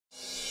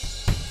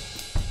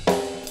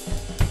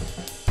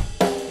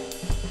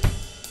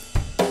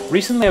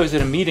Recently I was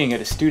at a meeting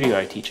at a studio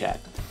I teach at.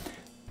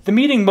 The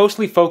meeting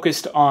mostly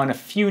focused on a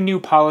few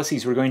new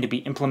policies we're going to be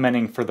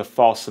implementing for the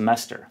fall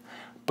semester.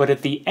 But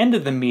at the end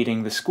of the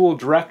meeting, the school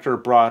director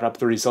brought up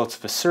the results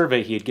of a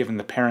survey he had given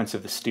the parents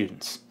of the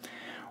students.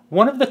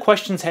 One of the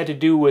questions had to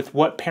do with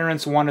what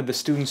parents wanted the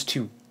students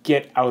to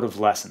get out of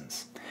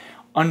lessons.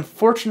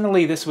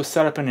 Unfortunately, this was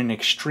set up in an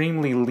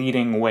extremely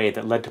leading way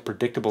that led to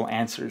predictable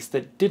answers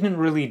that didn't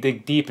really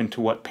dig deep into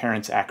what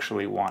parents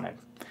actually wanted.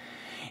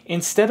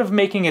 Instead of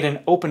making it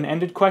an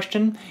open-ended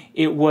question,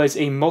 it was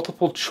a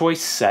multiple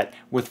choice set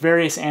with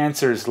various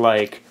answers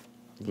like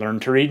learn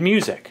to read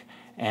music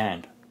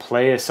and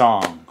play a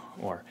song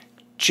or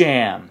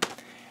jam.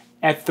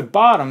 At the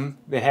bottom,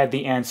 they had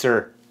the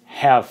answer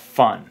have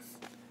fun.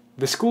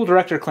 The school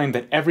director claimed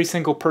that every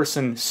single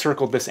person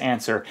circled this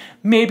answer,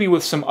 maybe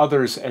with some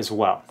others as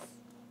well.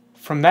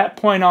 From that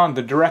point on,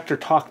 the director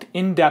talked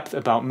in depth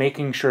about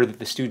making sure that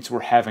the students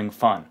were having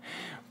fun,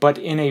 but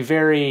in a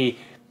very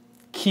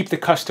keep the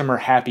customer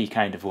happy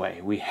kind of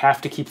way. We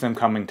have to keep them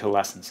coming to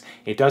lessons.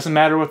 It doesn't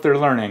matter what they're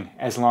learning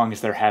as long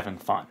as they're having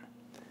fun.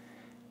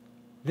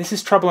 This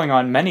is troubling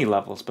on many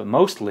levels, but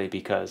mostly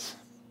because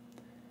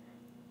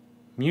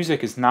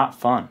music is not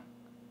fun.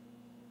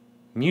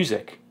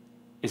 Music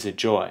is a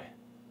joy.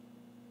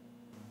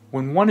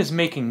 When one is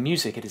making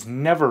music, it is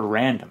never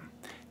random.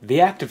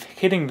 The act of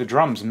hitting the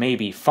drums may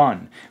be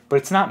fun, but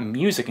it's not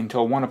music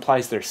until one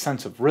applies their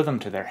sense of rhythm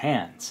to their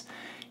hands.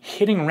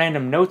 Hitting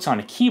random notes on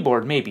a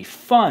keyboard may be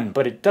fun,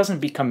 but it doesn't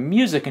become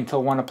music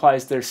until one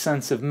applies their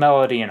sense of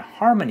melody and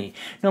harmony,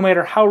 no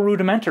matter how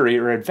rudimentary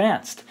or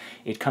advanced.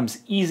 It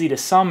comes easy to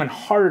some and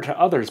harder to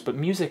others, but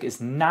music is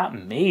not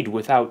made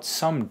without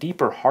some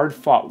deeper,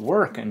 hard-fought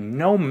work, and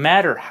no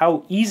matter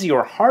how easy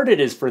or hard it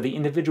is for the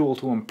individual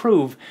to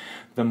improve,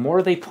 the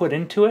more they put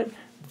into it,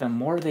 the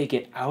more they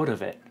get out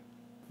of it.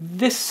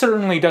 This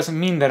certainly doesn't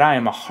mean that I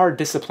am a hard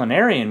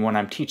disciplinarian when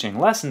I'm teaching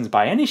lessons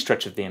by any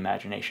stretch of the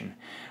imagination,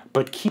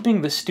 but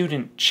keeping the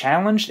student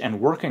challenged and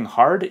working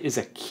hard is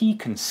a key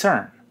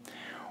concern.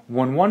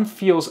 When one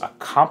feels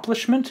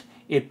accomplishment,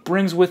 it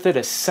brings with it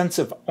a sense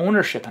of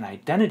ownership and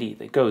identity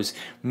that goes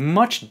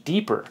much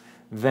deeper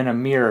than a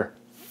mere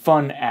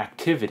fun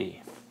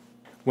activity.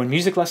 When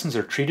music lessons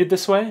are treated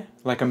this way,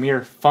 like a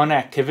mere fun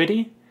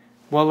activity,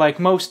 well, like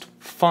most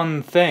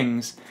fun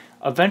things,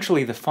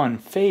 eventually the fun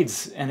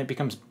fades and it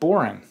becomes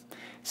boring,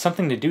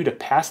 something to do to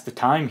pass the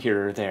time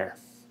here or there.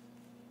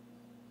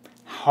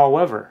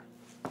 However,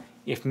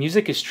 if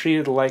music is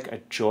treated like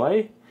a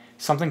joy,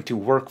 something to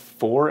work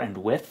for and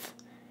with,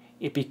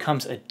 it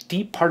becomes a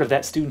deep part of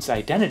that student's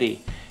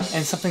identity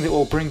and something that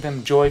will bring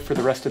them joy for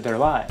the rest of their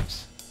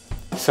lives.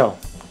 So,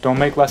 don't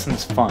make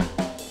lessons fun.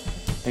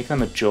 Make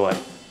them a joy.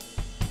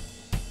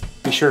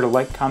 Be sure to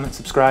like, comment,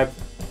 subscribe,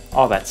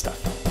 all that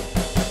stuff.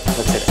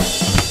 Let's hit it.